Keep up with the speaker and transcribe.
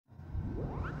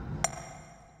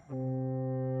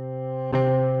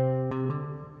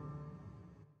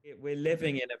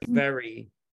living in a very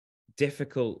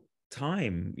difficult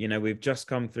time. You know, we've just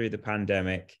come through the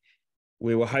pandemic.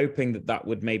 We were hoping that that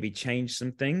would maybe change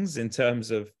some things in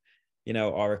terms of, you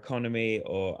know, our economy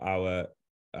or our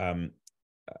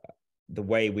the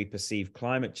way we perceive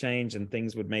climate change, and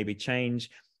things would maybe change.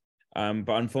 But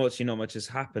unfortunately, not much has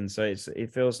happened. So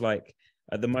it feels like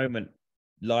at the moment,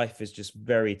 life is just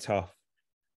very tough.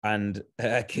 And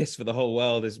a kiss for the whole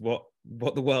world is what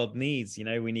the world needs. You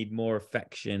know, we need more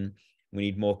affection, we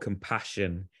need more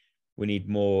compassion, we need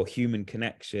more human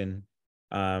connection,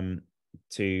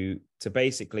 to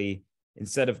basically,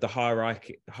 instead of the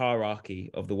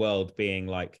hierarchy of the world being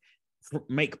like,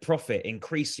 make profit,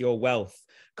 increase your wealth,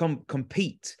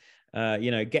 compete,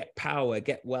 you know, get power,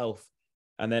 get wealth.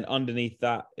 And then underneath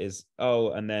that is,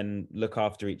 oh, and then look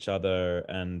after each other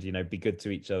and, you know, be good to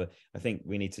each other. I think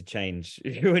we need to change.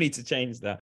 We need to change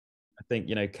that. I think,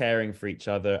 you know, caring for each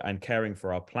other and caring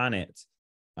for our planet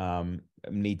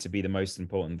need to be the most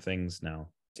important things now.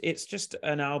 It's just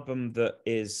an album that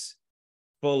is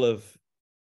full of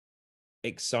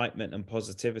excitement and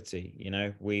positivity. You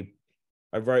know,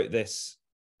 I wrote this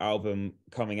album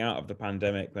coming out of the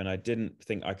pandemic when I didn't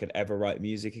think I could ever write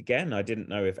music again. I didn't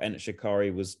know if Shikari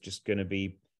was just going to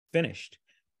be finished.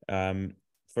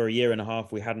 For a year and a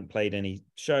half, we hadn't played any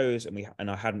shows, and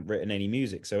I hadn't written any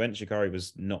music, so Shikari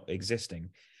was not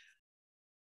existing.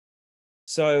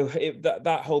 So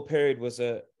that whole period was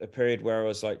a period where I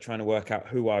was like trying to work out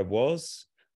who I was.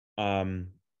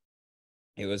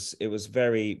 It was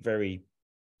very, very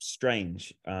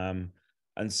strange. And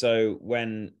so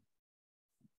when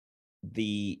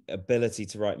the ability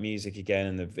to write music again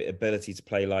and the ability to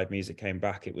play live music came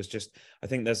back, it was just, I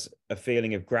think there's a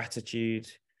feeling of gratitude,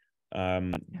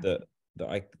 that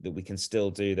we can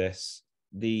still do this.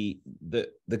 The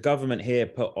government here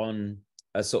put on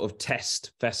a sort of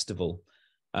test festival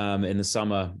in the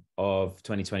summer of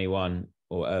 2021,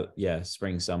 or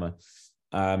spring summer,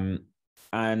 and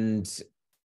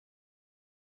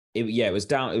it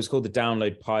was called the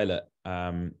Download Pilot,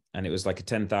 and it was like a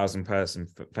 10,000 person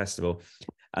festival,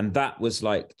 and that was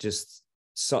like just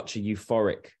such a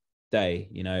euphoric day.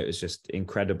 You know, it was just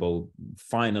incredible.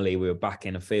 Finally, we were back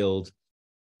in a field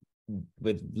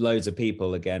with loads of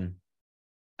people again,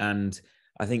 and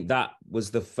I think that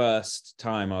was the first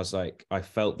time I was like, I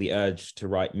felt the urge to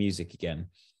write music again.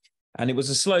 And it was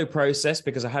a slow process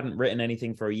because I hadn't written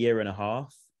anything for a year and a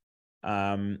half.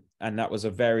 And that was a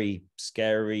very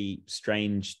scary,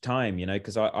 strange time, you know,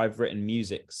 because I've written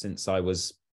music since I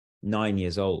was 9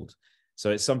 years old.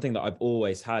 So it's something that I've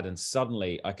always had, and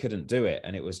suddenly I couldn't do it.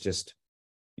 And it was just,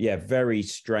 very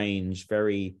strange,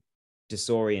 very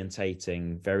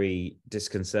disorientating, very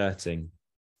disconcerting.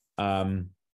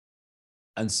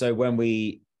 And so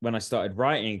when I started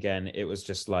writing again, it was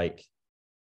just like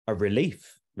a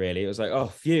relief, really. It was like, oh,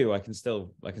 phew, I can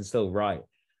still write.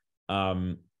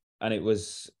 And it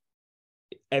was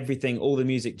everything, all the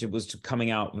music was coming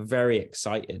out very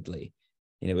excitedly.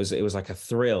 You know, it was like a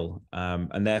thrill.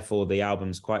 And therefore the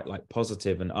album's quite like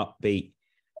positive and upbeat.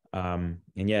 And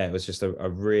it was just a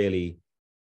really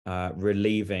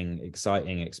relieving,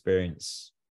 exciting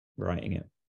experience writing it.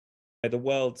 The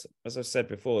world, as I said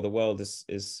before, the world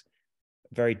is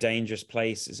a very dangerous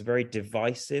place. It's a very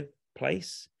divisive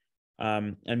place.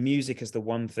 And music is the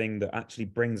one thing that actually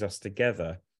brings us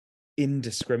together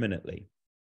indiscriminately.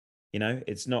 You know,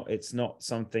 it's not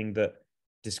something that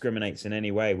discriminates in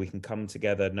any way. We can come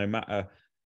together no matter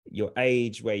your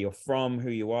age, where you're from,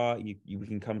 who you are. We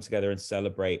can come together and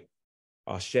celebrate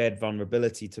our shared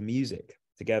vulnerability to music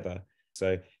together.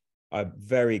 So I'm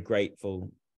very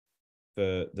grateful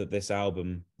for that this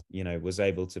album, you know, was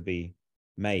able to be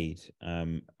made,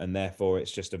 and therefore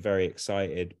it's just a very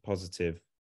excited, positive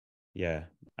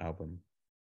album.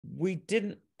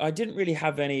 I didn't really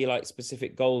have any like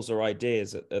specific goals or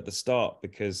ideas at the start,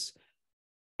 because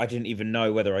I didn't even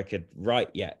know whether I could write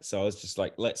yet. So I was just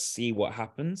like, let's see what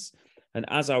happens. And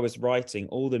as I was writing,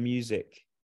 all the music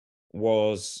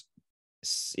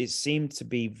it seemed to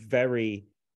be very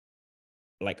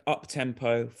like up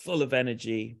tempo, full of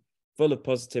energy, full of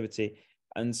positivity.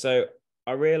 And so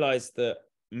I realized that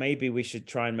maybe we should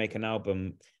try and make an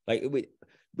album. Like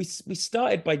we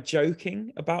started by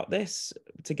joking about this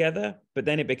together, but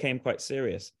then it became quite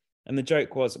serious. And the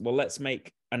joke was, well, let's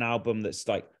make an album that's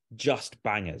like just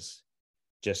bangers,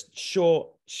 just short,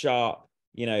 sharp,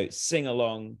 you know, sing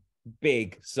along,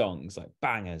 big songs, like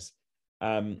bangers.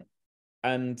 And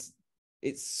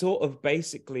it's sort of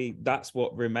basically that's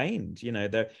what remained. You know,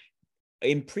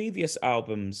 in previous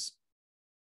albums,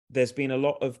 there's been a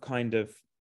lot of kind of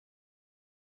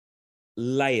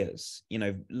layers, you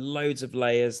know, loads of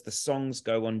layers. The songs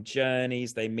go on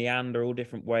journeys, they meander all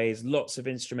different ways, lots of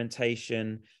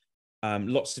instrumentation,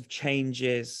 lots of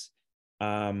changes,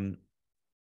 and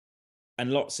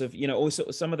lots of, you know,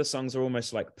 also some of the songs are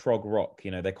almost like prog rock,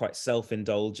 you know, they're quite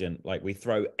self-indulgent, like we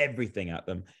throw everything at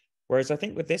them. Whereas I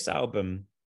think with this album,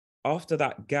 after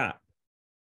that gap,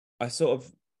 I sort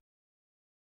of,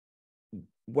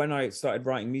 when I started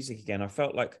writing music again, I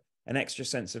felt like an extra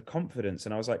sense of confidence.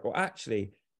 And I was like, well,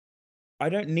 actually, I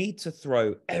don't need to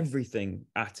throw everything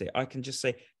at it. I can just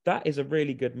say, that is a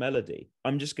really good melody.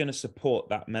 I'm just going to support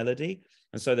that melody.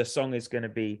 And so the song is going to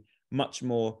be much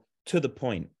more to the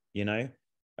point, you know?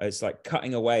 It's like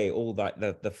cutting away all that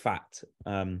the fat,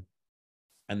 and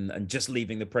just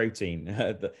leaving the protein.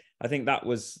 I think that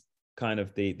was kind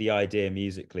of the idea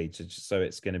musically, so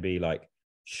it's going to be like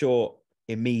short,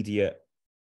 immediate,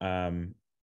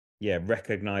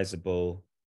 recognizable,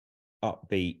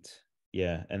 upbeat,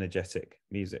 energetic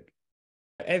music.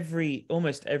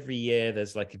 Almost every year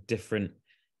there's like a different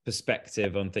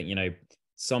perspective on things, you know.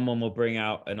 Someone will bring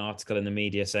out an article in the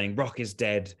media saying rock is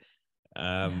dead,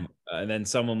 and then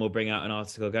someone will bring out an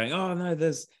article going, oh no,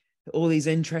 there's all these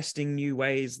interesting new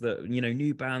ways that, you know,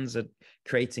 new bands are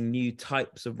creating new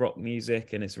types of rock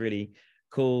music, and it's really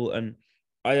cool. And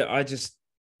I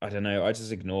don't know, I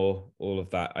just ignore all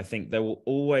of that. I think there will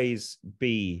always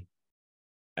be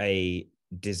a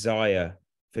desire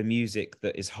for music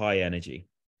that is high energy.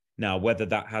 Now, whether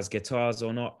that has guitars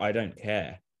or not, I don't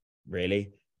care,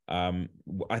 really.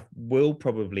 I will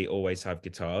probably always have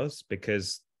guitars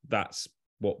because that's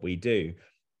what we do,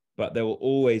 but there will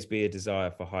always be a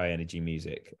desire for high energy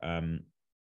music.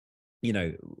 You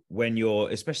know,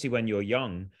 especially when you're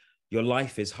young, your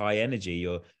life is high energy.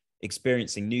 You're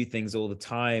experiencing new things all the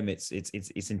time. It's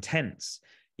intense,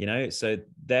 you know. So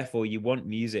therefore, you want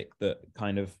music that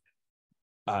kind of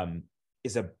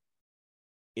is a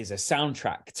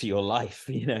soundtrack to your life,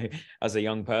 you know, as a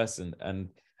young person. And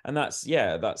that's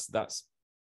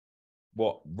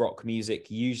what rock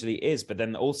music usually is. But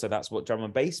then also that's what drum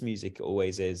and bass music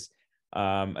always is.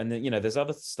 And then, you know, there's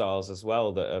other styles as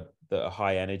well that are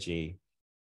high energy,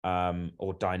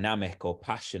 or dynamic or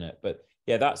passionate. But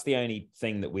yeah, that's the only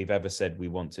thing that we've ever said we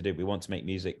want to do. We want to make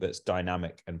music that's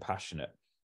dynamic and passionate.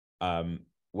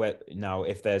 Where now,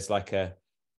 if there's like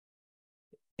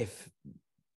if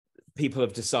people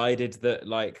have decided that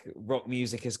like rock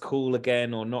music is cool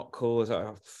again or not cool,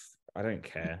 I don't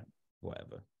care,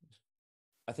 whatever.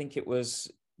 I think it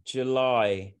was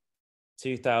July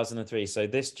 2003. So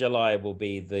this July will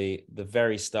be the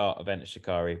very start of Enter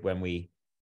Shikari when we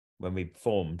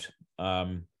formed.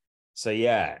 So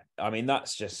yeah, I mean,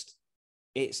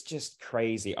 it's just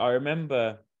crazy. I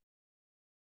remember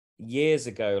years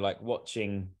ago, like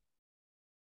watching,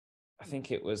 I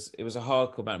think it was a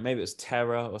hardcore band, maybe it was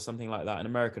Terror or something like that, an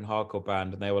American hardcore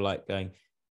band, and they were like going,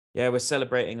 yeah, we're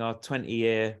celebrating our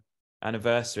 20-year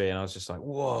anniversary. And I was just like,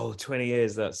 whoa, 20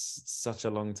 years, that's such a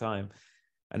long time.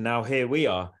 And now here we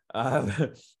are.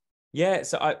 Yeah,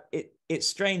 so it's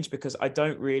strange because I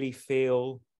don't really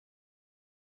feel,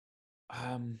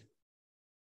 it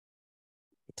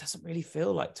doesn't really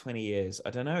feel like 20 years.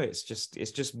 I don't know, it's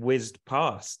just whizzed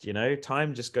past, you know.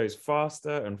 Time just goes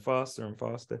faster and faster and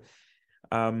faster.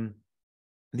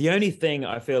 The only thing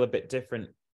I feel a bit different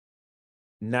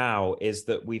now is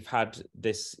that we've had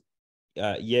this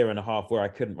year and a half where I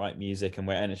couldn't write music and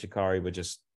where Enter Shikari would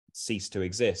just cease to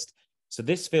exist. So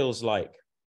this feels like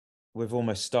we've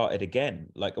almost started again.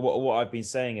 Like what I've been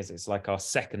saying is it's like our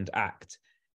second act.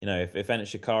 You know, if Enter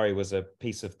Shikari was a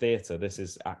piece of theatre, this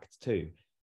is act two.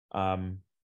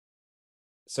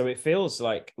 So it feels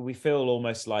like we feel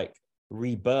almost like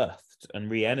rebirthed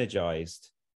and re-energized.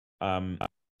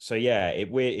 So yeah,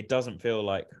 it doesn't feel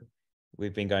like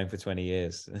we've been going for 20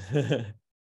 years.